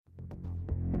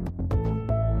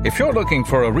If you're looking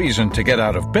for a reason to get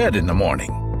out of bed in the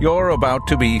morning, you're about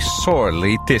to be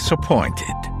sorely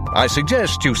disappointed. I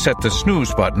suggest you set the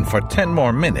snooze button for 10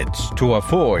 more minutes to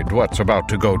avoid what's about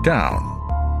to go down.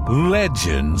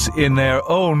 Legends in their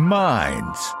own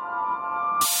minds.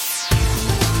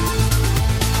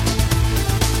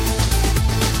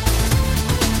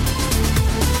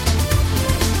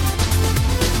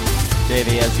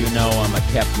 Davey, as you know, I'm a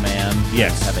kept man.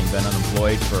 Yes. Having been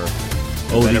unemployed for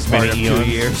these part many of 2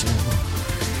 eons. years.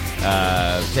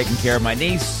 Taking care of my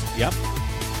niece. Yep.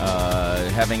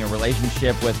 Having a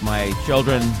relationship with my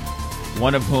children,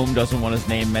 one of whom doesn't want his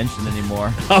name mentioned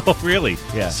anymore. Oh, really?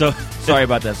 Yeah. So Sorry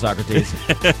about that, Socrates.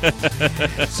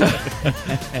 So,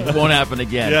 it won't happen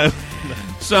again. yeah,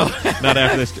 So, not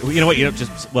after this. You know what?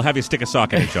 We'll have you stick a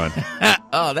sock in it, John.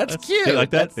 oh, that's cute. You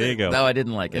like that? That's There you go. No, I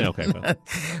didn't like it. Yeah, okay, well.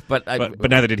 but But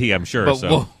neither did he, I'm sure. but So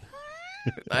whoa,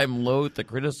 I'm loath to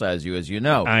criticize you, as you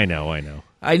know. I know.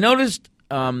 I noticed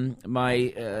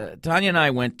my Tanya and I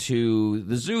went to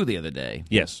the zoo the other day,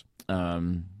 Yes.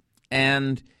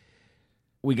 and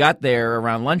we got there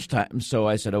around lunchtime. So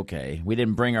I said, "Okay, we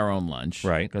didn't bring our own lunch,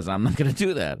 Right. Because I'm not going to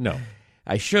do that. No.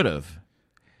 I should have.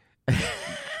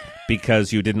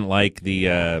 Because you didn't like the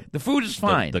The food is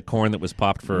fine. the corn that was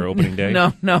popped for opening day.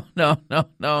 No.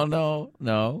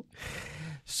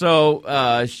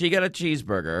 So she got a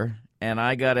cheeseburger, and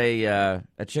I got a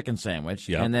chicken sandwich,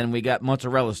 Yeah. and then we got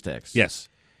mozzarella sticks. Yes.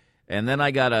 And then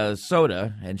I got a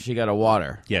soda, and she got a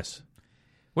water. Yes.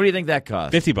 What do you think that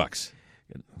cost? $50.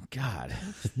 God,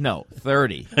 no,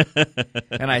 30.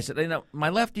 And I said, my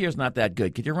left ear's not that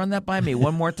good. Could you run that by me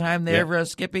one more time there,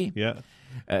 Skippy? Yeah.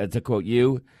 To quote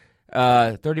you,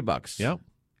 $30. Yeah.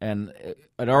 And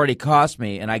it already cost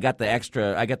me, and I got the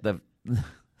extra. I got the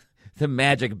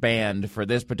magic band for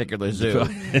this particular zoo.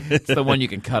 It's the one you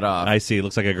can cut off, I see. It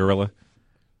looks like a gorilla.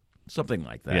 something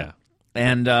like that. Yeah.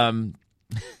 And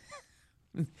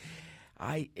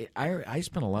I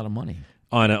spent a lot of money.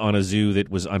 On a zoo that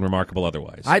was unremarkable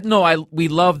otherwise. We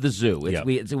love the zoo. Yeah.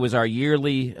 It was our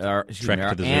yearly, our Trek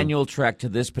to the zoo. annual trek to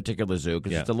this particular zoo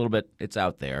because Yeah. it's a little bit, it's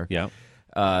out there. Yeah.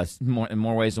 In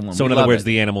more ways than one. So We in other love words, it.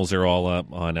 the animals are all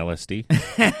on LSD.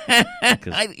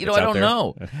 I don't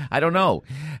know. I don't know.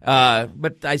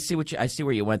 But I see I see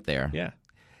where you went there. Yeah.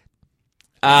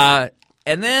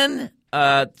 And then,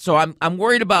 so I'm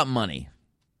worried about money.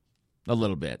 A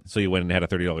little bit. So you went and had a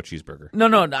 $30 cheeseburger.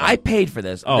 No. I paid for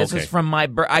this. Oh, This okay. is from my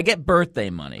I get birthday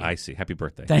money. I see. Happy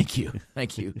birthday. Thank you. Can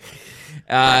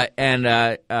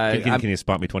you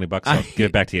spot me $20? I'll give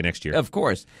it back to you next year. Of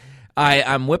course.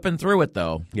 I'm whipping through it,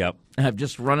 though. Yep. I'm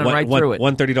just running through it.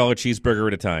 One $30 cheeseburger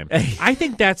at a time. I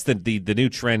think that's the new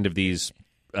trend of these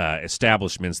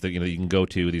establishments that you can go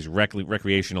to, these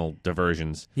recreational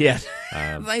diversions. Yes.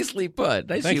 Nicely put.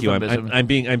 Nice Thank you. euphemism. I'm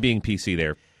being PC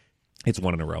there. It's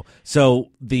one in a row. So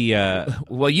the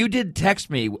Well, you did text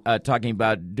me talking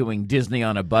about doing Disney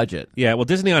on a budget. yeah, well,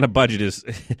 Disney on a budget is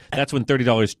that's when $30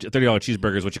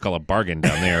 cheeseburger is what you call a bargain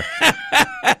down there.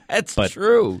 That's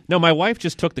true. No, my wife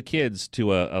just took the kids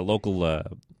to a local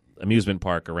amusement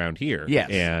park around here. Yes.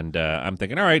 And I'm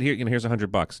thinking, all right, here's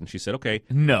 $100, and she said, okay,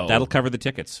 No. that'll cover the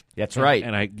tickets. That's right.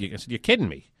 And I said, you're kidding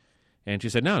me. And she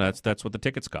said, no, that's what the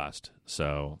tickets cost.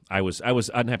 So I was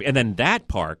unhappy. And then that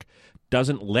park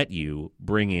doesn't let you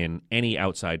bring in any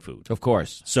outside food. Of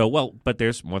course. So, but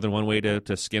there's more than one way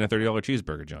to skin a $30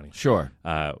 cheeseburger, Johnny. Sure.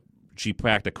 She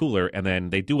packed a cooler, and then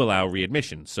they do allow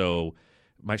readmission. So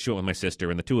she went with my sister,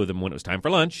 and the two of them, when it was time for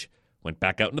lunch, went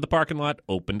back out into the parking lot,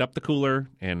 opened up the cooler,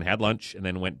 and had lunch, and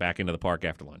then went back into the park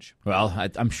after lunch. Well,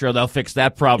 I'm sure they'll fix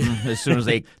that problem as soon as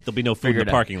they There'll be no food in figure the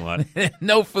it out. parking lot.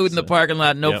 No food in the parking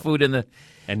lot, no Yep. food in the...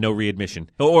 And no readmission.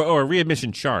 Or a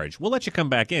readmission charge. We'll let you come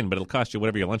back in, but it'll cost you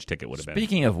whatever your lunch ticket would have been.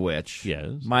 Speaking of which,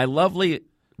 Yes.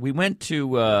 we went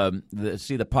to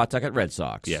see the Pawtucket Red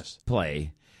Sox Yes.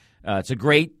 play. It's a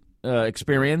great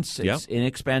experience. Yeah. It's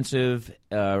inexpensive,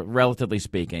 relatively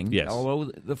speaking. Yes.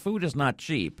 Although the food is not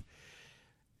cheap.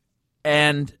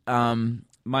 And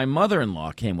my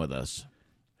mother-in-law came with us.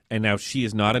 And now she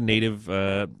is not a native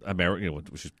American.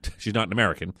 She's not an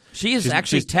American. She is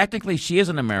technically she is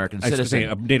an American I was going to citizen.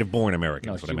 say a native-born American.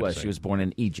 No, is what she I meant was. to say. She was born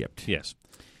in Egypt. Yes.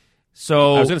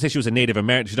 So I was going to say she was a Native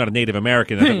American. She's not a Native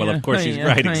American. I thought, well, of course she's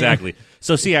right. Exactly.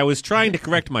 So, see, I was trying to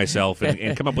correct myself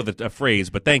and come up with a phrase,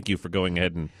 but thank you for going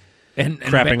ahead and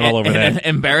crapping all over that.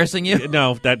 Embarrassing you?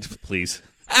 No, that please.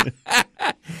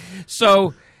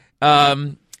 So,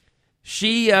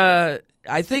 she,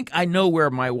 I think I know where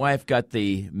my wife got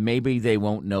the maybe they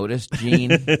won't notice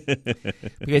gene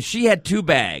because she had two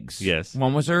bags. Yes.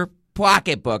 One was her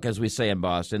pocketbook, as we say in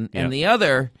Boston, Yeah. and the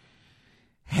other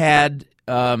had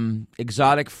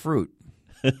exotic fruit.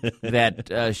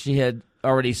 that she had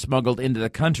already smuggled into the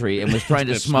country and was trying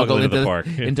to smuggle Smuggle into the into park.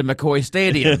 into McCoy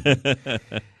Stadium,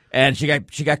 and she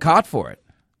got caught for it.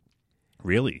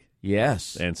 Really?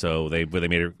 Yes. And so they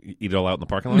made her eat it all out in the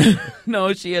parking lot?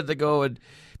 No, she had to go and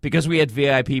because we had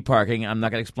VIP parking. I'm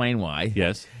not going to explain why.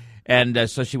 Yes. And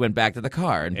so she went back to the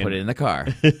car and put it in the car.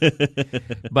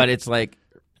 But it's like,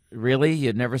 really?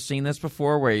 You've never seen this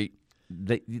before where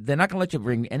they're not going to let you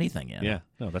bring anything in. Yeah.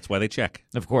 No, that's why they check.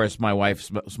 Of course, my wife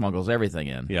smuggles everything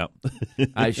in. Yeah.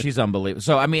 She's unbelievable.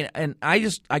 So, I mean, and I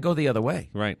go the other way.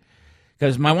 Right.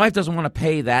 Because my wife doesn't want to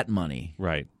pay that money.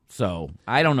 Right. So,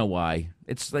 I don't know why.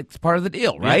 It's like it's part of the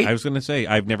deal, right? Yeah, I was going to say,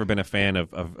 I've never been a fan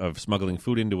of smuggling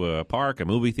food into a park, a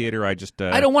movie theater. I just...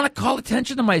 I don't want to call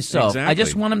attention to myself. Exactly. I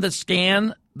just want them to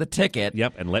scan the ticket.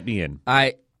 Yep, and let me in.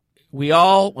 I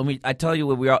tell you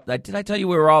we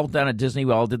were all down at Disney.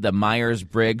 We all did the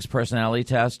Myers-Briggs personality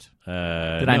test.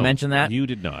 Did I mention that? You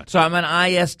did not. So I'm an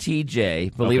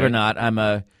ISTJ. Believe it or not,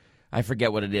 I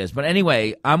forget what it is. But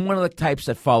anyway, I'm one of the types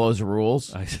that follows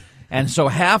rules. And so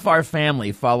half our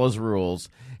family follows rules,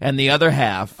 and the other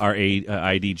half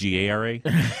IDGARA?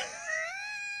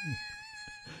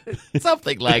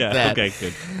 something like that. Okay,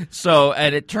 good. So,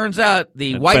 and it turns out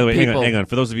the white by the way, people. hang on.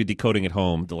 For those of you decoding at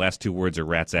home, the last two words are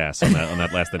rat's ass on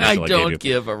that last initial I I don't gave you.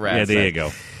 give a rat's Yeah, there ass. you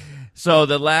go. So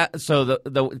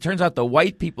it turns out the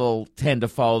white people tend to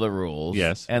follow the rules.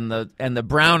 Yes. And the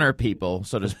browner people,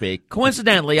 so to speak,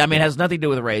 coincidentally, I mean, it has nothing to do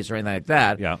with race or anything like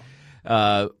that. Yeah.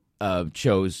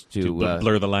 Chose to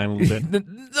blur the line a little bit.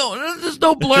 No, there's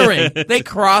no blurring. They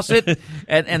cross it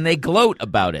and they gloat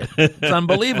about it. It's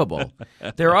unbelievable.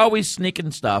 They're always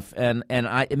sneaking stuff, and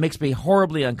it makes me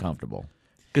horribly uncomfortable.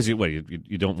 Because you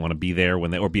don't want to be there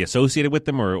when or be associated with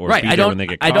them or Right. be there when they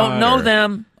get caught. I don't know or...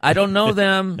 them. I don't know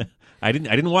them. I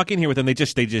didn't walk in here with them. They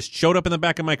just showed up in the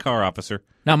back of my car, officer.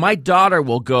 Now my daughter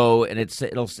will go and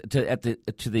it'll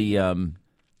to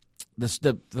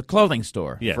the clothing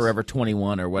store, Yes. Forever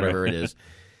 21 or whatever it is,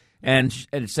 and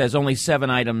it says only 7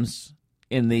 items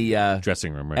in the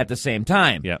Dressing room, right? at the same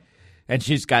time. Yeah. And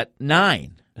she's got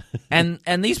 9, and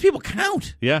these people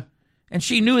count, Yeah. and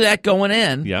she knew that going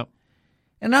in. Yeah.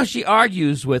 And now she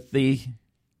argues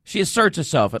she asserts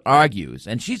herself and argues,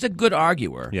 and she's a good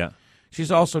arguer. Yeah. She's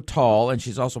also tall, and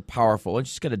she's also powerful, and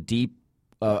she's got a deep,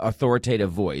 authoritative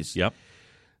voice. Yep.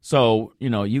 So,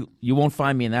 you won't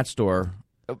find me in that store,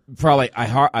 probably,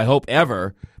 I hope,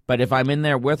 ever. But if I'm in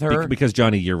there with her... Because,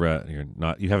 Johnny, you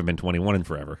haven't been 21 in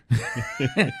forever.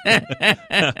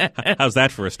 How's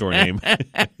that for a store name?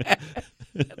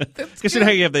 Because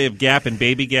they have Gap and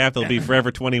Baby Gap. They'll be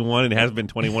Forever 21, and it hasn't been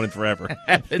 21 in forever.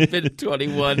 haven't been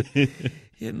 21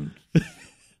 in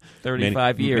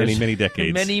 35 years. Many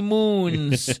decades. Many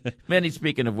moons. Many,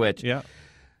 speaking of which. Yeah.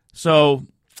 So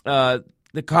the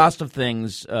cost of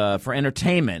things for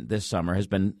entertainment this summer has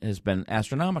been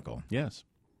astronomical. Yes.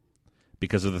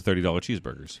 Because of the $30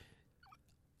 cheeseburgers.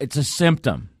 It's a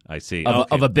symptom I see.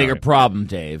 of a bigger problem,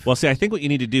 Dave. Well, see, I think what you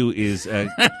need to do is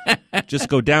just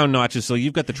go down notches. So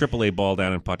you've got the AAA ball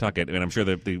down in Pawtucket, and I'm sure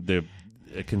the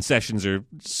concessions are a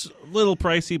little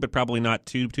pricey, but probably not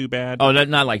too bad. Oh,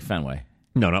 not like Fenway.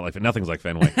 No, nothing's like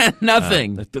Fenway.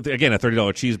 Nothing. Again, a $30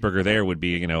 cheeseburger there would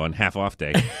be on half off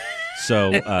day.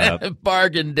 So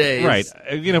bargain days, right?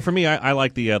 For me, I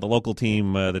like the local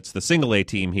team. That's the single A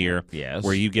team here. Yes,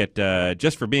 where you get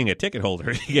just for being a ticket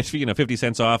holder, you get 50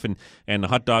 cents off, and the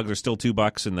hot dogs are still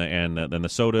 $2, and then the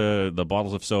soda, the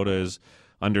bottles of soda is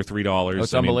under $3. Oh,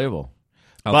 it's unbelievable.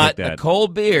 But the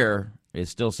cold beer is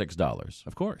still $6.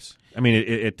 Of course. I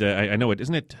mean, I know it.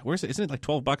 Isn't it? Isn't it like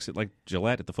 $12 at like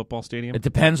Gillette at the football stadium? It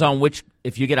depends on which.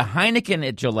 If you get a Heineken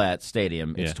at Gillette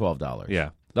Stadium, it's $12. Yeah.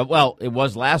 Well, it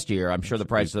was last year. I'm sure the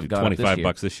prices have gone up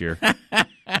 $25 this year. I'm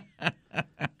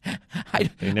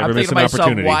never thinking miss to an myself,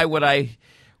 opportunity. why would I?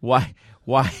 Why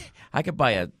I could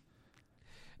buy a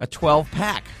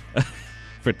 12-pack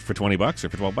for $20 or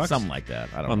for $12? something like that.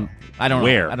 I don't know. I don't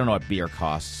where? know. I don't know what beer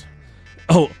costs.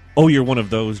 Oh, you're one of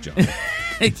those, John.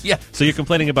 Yeah. So you're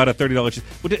complaining about a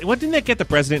 $30 What didn't that get the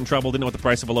president in trouble? Didn't know what the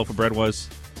price of a loaf of bread was?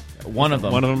 One of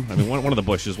them. One of them. I mean, one of the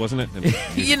Bushes, wasn't it?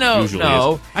 Usually no.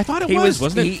 is. I thought he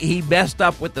wasn't it? He messed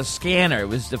up with the scanner. It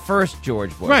was the first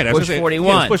George Bush. Right, I was Bush gonna say, 41.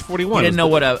 yeah, it was Bush 41. He didn't know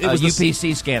what a it was the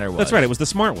UPC scanner was. That's right. It was the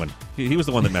smart one. He was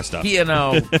the one that messed up.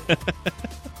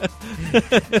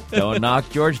 Don't knock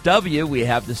George W. We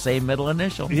have the same middle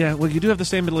initial. Yeah, well, you do have the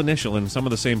same middle initial and some of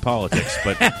the same politics,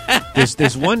 but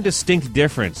there's one distinct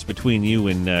difference between you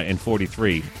and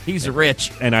 43. He's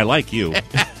rich. And I like you.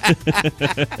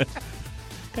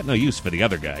 Got no use for the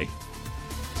other guy.